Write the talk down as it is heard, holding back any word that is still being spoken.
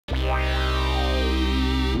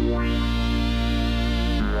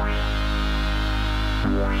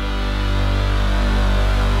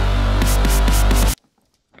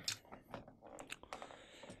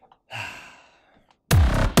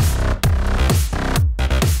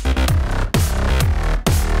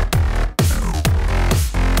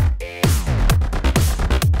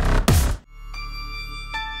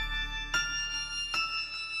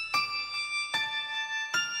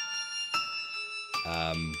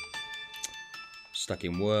stuck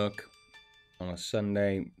in work on a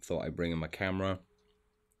Sunday, thought I'd bring in my camera,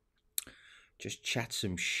 just chat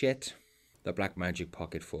some shit. The Blackmagic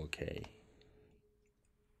Pocket 4K.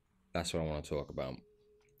 That's what I want to talk about.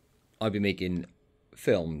 I've been making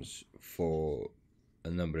films for a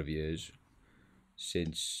number of years,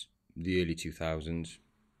 since the early 2000s.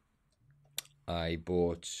 I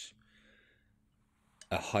bought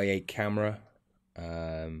a Hi8 camera,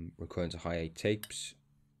 recording to Hi8 tapes,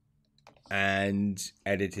 and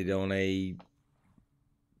edited on a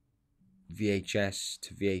VHS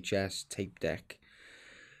to VHS tape deck,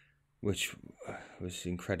 which was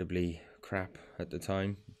incredibly crap at the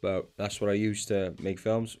time, but that's what I used to make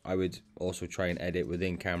films. I would also try and edit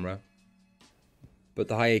within camera, but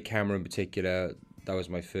the Hi8 camera in particular, that was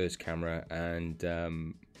my first camera, and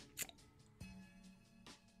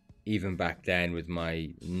even back then, with my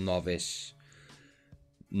novice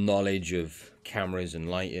knowledge of cameras and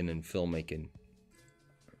lighting and filmmaking,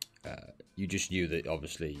 you just knew that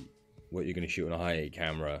obviously what you're going to shoot on a Hi8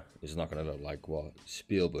 camera is not going to look like what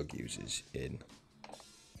Spielberg uses in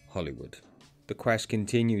Hollywood. The quest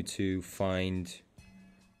continued to find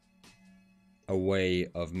a way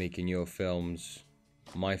of making your films,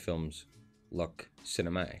 my films, look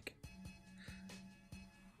cinematic.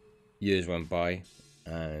 Years went by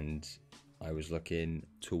and I was looking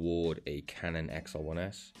toward a Canon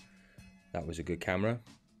XL1S. That was a good camera.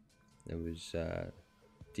 It was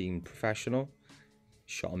deemed professional.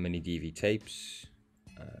 Shot on MiniDv tapes.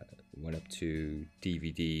 Went up to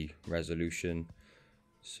DVD resolution,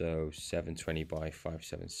 so 720 by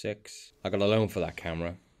 576. I got a loan for that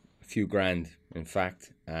camera, a few grand in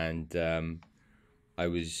fact, and I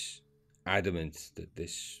was adamant that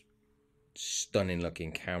this stunning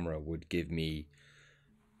looking camera would give me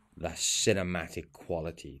that cinematic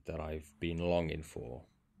quality that I've been longing for.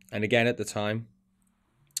 And again, at the time,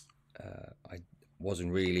 I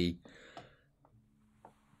wasn't really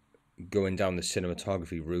going down the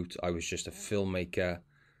cinematography route. I was just a filmmaker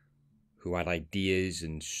who had ideas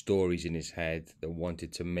and stories in his head that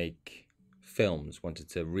wanted to make films, wanted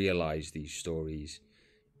to realize these stories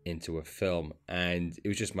into a film. And it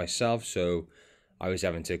was just myself, so I was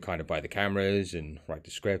having to kind of buy the cameras and write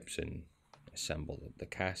the scripts and assemble the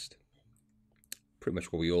cast. Pretty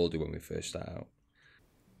much what we all do when we first start out.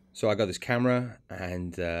 So I got this camera,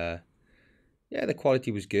 and yeah, the quality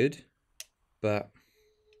was good, but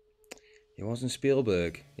it wasn't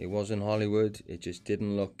Spielberg, it wasn't Hollywood, it just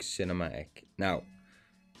didn't look cinematic. Now,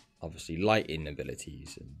 obviously lighting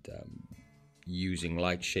abilities and using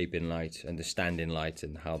light, shaping light, understanding light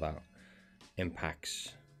and how that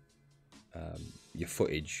impacts your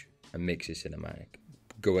footage and makes it cinematic.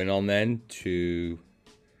 Going on then to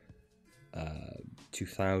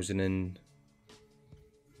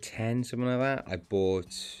 2010, something like that, I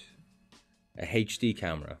bought a HD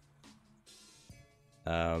camera,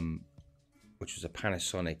 which was a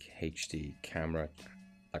Panasonic HD camera,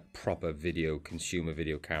 like proper video, consumer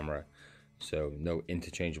video camera. So no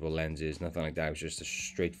interchangeable lenses, nothing like that. It was just a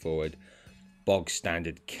straightforward, bog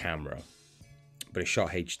standard camera. But it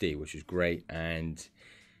shot HD, which was great, and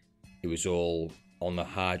it was all on the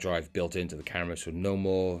hard drive built into the camera, so no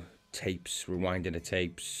more tapes, rewinding the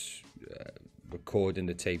tapes, recording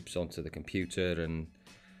the tapes onto the computer, and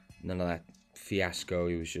none of that fiasco.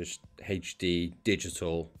 It was just HD,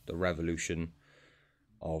 digital, the revolution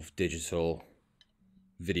of digital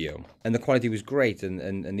video. And the quality was great, and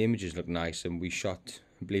the images looked nice, and we shot,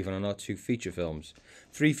 believe it or not, 3 feature films,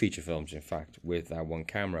 in fact, with that one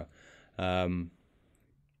camera. But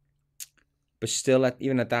still,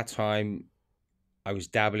 even at that time, I was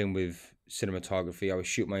dabbling with cinematography. I was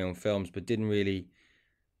shooting my own films, but didn't really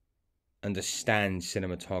understand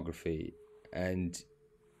cinematography. And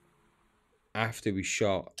after we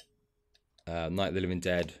shot Night of the Living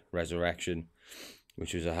Dead Resurrection,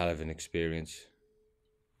 which was a hell of an experience,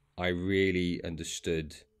 I really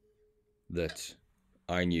understood that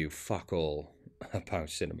I knew fuck all about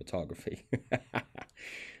cinematography.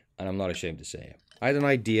 And I'm not ashamed to say it. I had an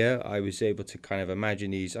idea. I was able to kind of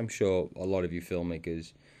imagine these. I'm sure a lot of you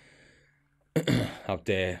filmmakers out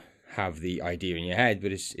there have the idea in your head,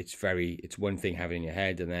 but it's one thing having it in your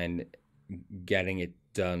head and then getting it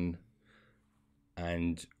done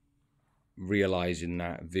and realizing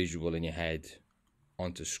that visual in your head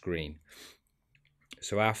onto screen.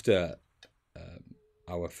 So after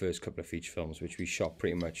our first couple of feature films, which we shot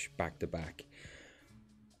pretty much back to back,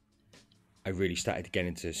 I really started to get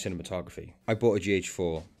into cinematography. I bought a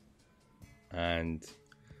GH4, and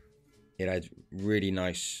it had a really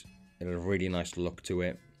nice look to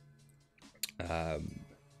it.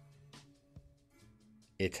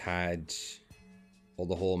 It had all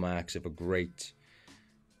the hallmarks of a great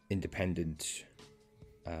independent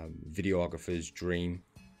videographer's dream.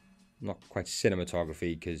 Not quite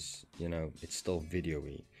cinematography, because, you know, it's still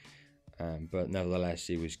video-y. But nevertheless,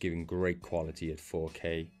 it was giving great quality at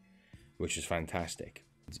 4K, which is fantastic.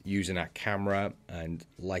 Using that camera and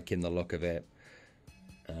liking the look of it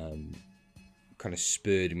kind of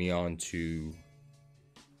spurred me on to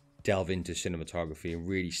delve into cinematography and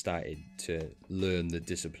really started to learn the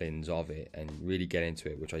disciplines of it and really get into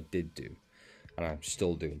it, which I did do, and I'm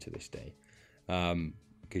still doing to this day.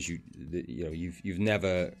 Because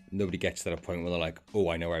nobody gets to that point where they're like, oh,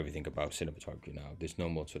 I know everything about cinematography now. There's no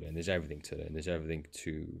more to learn. There's everything to learn. There's everything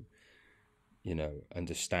to, you know,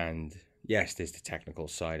 understand. Yes, there's the technical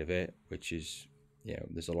side of it, which is, you know,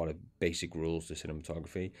 there's a lot of basic rules to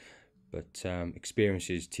cinematography, but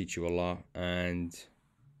experiences teach you a lot, and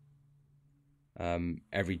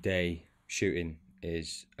every day shooting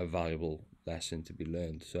is a valuable lesson to be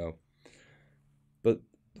learned. So, but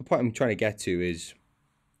the point I'm trying to get to is,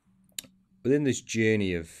 within this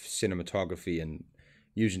journey of cinematography and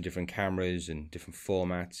using different cameras and different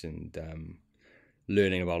formats and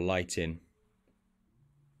learning about lighting,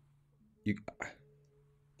 the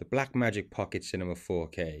Blackmagic Pocket Cinema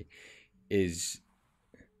 4K is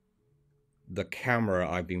the camera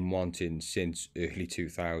I've been wanting since early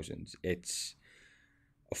 2000s. It's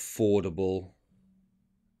affordable,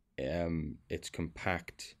 it's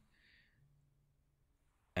compact,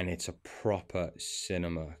 and it's a proper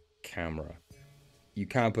cinema camera. You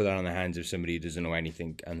can't put that on the hands of somebody who doesn't know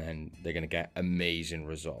anything and then they're going to get amazing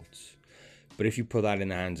results. But if you put that in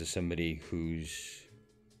the hands of somebody who's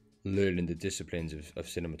learning the disciplines of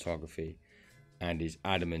cinematography and is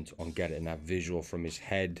adamant on getting that visual from his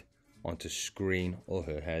head onto screen, or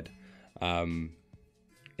her head,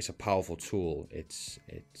 it's a powerful tool.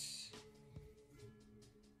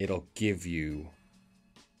 It'll give you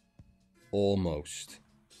almost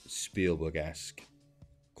Spielberg-esque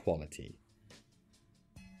quality.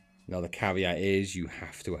 Now the caveat is you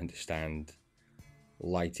have to understand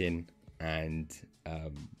lighting and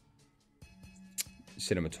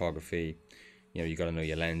cinematography. You know, you got to know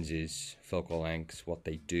your lenses, focal lengths, what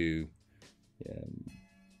they do,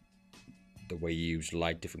 the way you use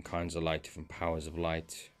light, different kinds of light, different powers of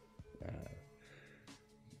light,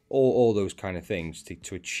 all those kind of things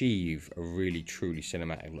to achieve a really truly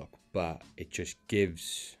cinematic look. But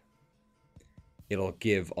it'll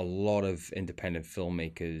give a lot of independent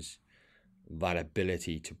filmmakers that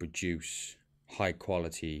ability to produce high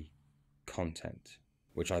quality content,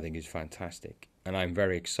 which I think is fantastic. And I'm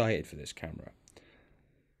very excited for this camera.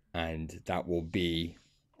 And that will be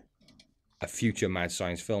a future Mad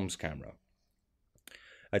Science Films camera.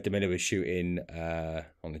 At the minute we're shooting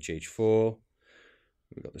on the GH4.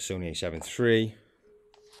 We've got the Sony A7III,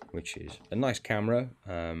 which is a nice camera.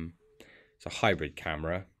 It's a hybrid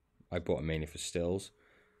camera. I bought it mainly for stills,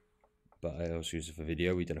 but I also use it for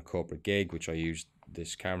video. We did a corporate gig, which I used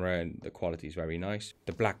this camera, and the quality is very nice.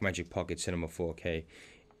 The Blackmagic Pocket Cinema 4K,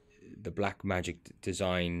 the Blackmagic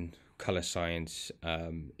design, color science,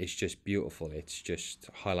 it's just beautiful. It's just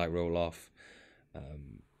highlight roll off,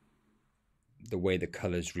 the way the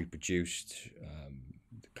colors reproduced,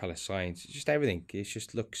 the color science, just everything. It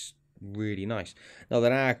just looks really nice. Now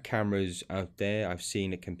there are cameras out there. I've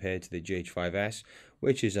seen it compared to the GH5S,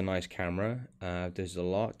 which is a nice camera. There's a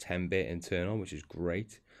lot 10-bit internal, which is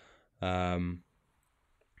great. There's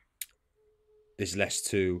less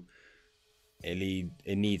to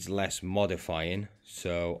it needs less modifying,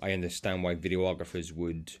 so I understand why videographers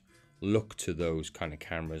would look to those kind of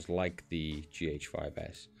cameras like the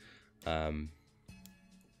GH5S.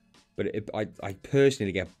 But I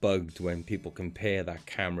personally get bugged when people compare that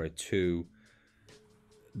camera to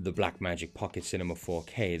the Blackmagic Pocket Cinema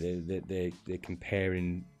 4K. They're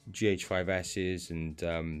comparing GH5Ss and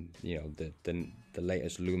you know, the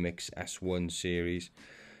latest Lumix S1 series.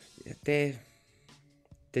 They're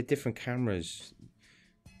different cameras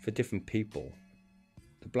for different people.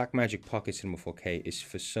 The Blackmagic Pocket Cinema 4K is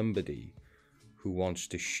for somebody who wants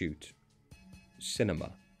to shoot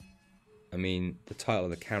cinema. I mean, the title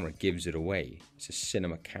of the camera gives it away. It's a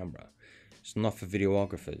cinema camera. It's not for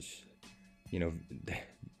videographers. You know,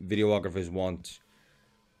 videographers want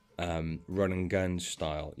run and gun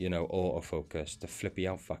style, you know, autofocus, the flippy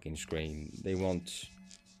out fucking screen. They want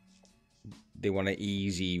an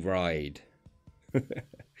easy ride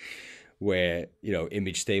where, you know,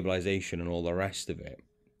 image stabilization and all the rest of it.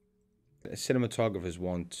 Cinematographers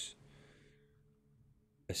want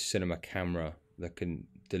a cinema camera that can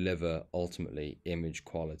deliver ultimately image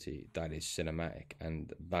quality that is cinematic,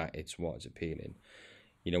 and that it's what is appealing.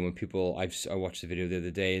 You know, when people, I watched the video the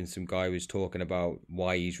other day and some guy was talking about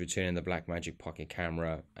why he's returning the Blackmagic Pocket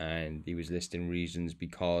camera, and he was listing reasons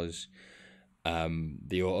because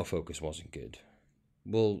the autofocus wasn't good.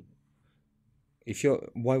 Well,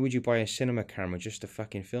 why would you buy a cinema camera just to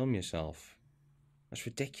fucking film yourself? That's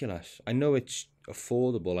ridiculous. I know it's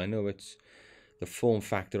affordable. I know it's the form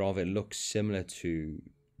factor of it looks similar to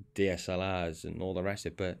DSLRs and all the rest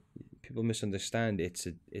of it, but people misunderstand. It's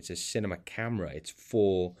a cinema camera. It's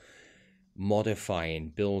for modifying,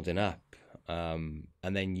 building up, and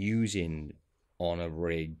then using on a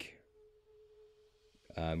rig,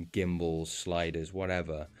 gimbals, sliders,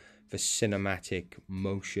 whatever, for cinematic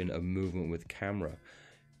motion of movement with camera.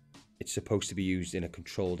 It's supposed to be used in a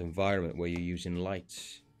controlled environment where you're using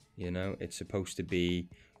lights. You know, it's supposed to be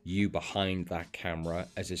you behind that camera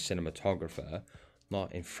as a cinematographer,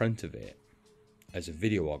 not in front of it as a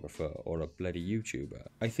videographer or a bloody YouTuber.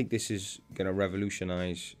 I think this is going to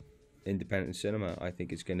revolutionize independent cinema. I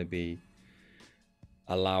think it's going to be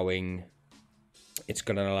it's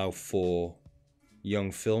going to allow for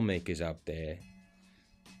young filmmakers out there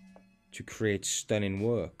to create stunning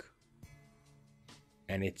work.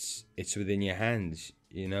 And it's within your hands,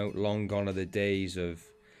 you know. Long gone are the days of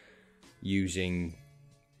using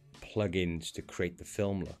plugins to create the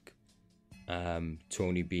film look, to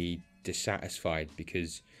only be dissatisfied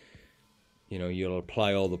because, you know, you'll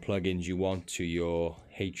apply all the plugins you want to your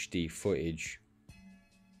HD footage,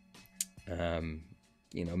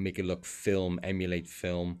 you know, make it look film, emulate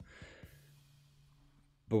film.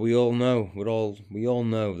 But we all know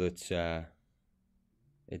that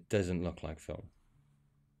it doesn't look like film.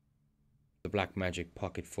 The Blackmagic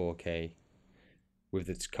Pocket 4K, with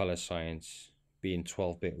its color science being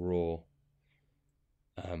 12-bit raw,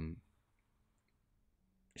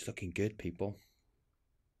 it's looking good, people.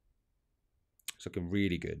 It's looking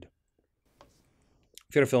really good.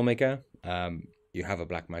 If you're a filmmaker, you have a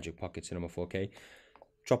Blackmagic Pocket Cinema 4K,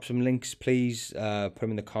 drop some links, please. Put them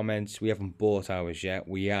in the comments. We haven't bought ours yet.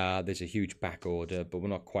 There's a huge back order, but we're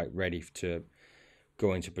not quite ready to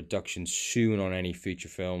go into production soon on any feature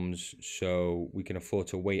films, so we can afford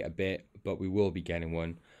to wait a bit, but we will be getting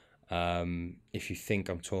one. If you think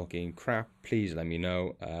I'm talking crap, please let me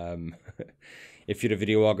know. If you're a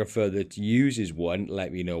videographer that uses one,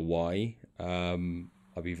 let me know why.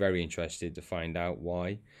 I'll be very interested to find out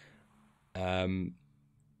why.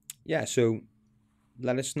 Yeah, so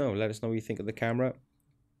let us know what you think of the camera.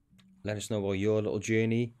 Let us know about your little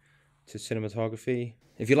journey to cinematography.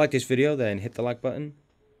 If you like this video, then hit the like button,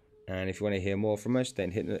 and if you want to hear more from us,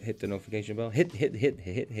 then hit the notification bell.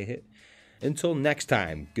 Hit. Until next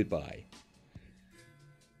time, goodbye.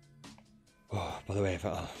 Oh, by the way, I've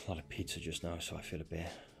had a lot of pizza just now, so I feel a bit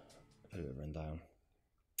run down.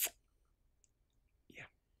 Yeah.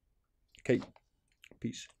 Okay.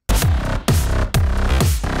 Peace.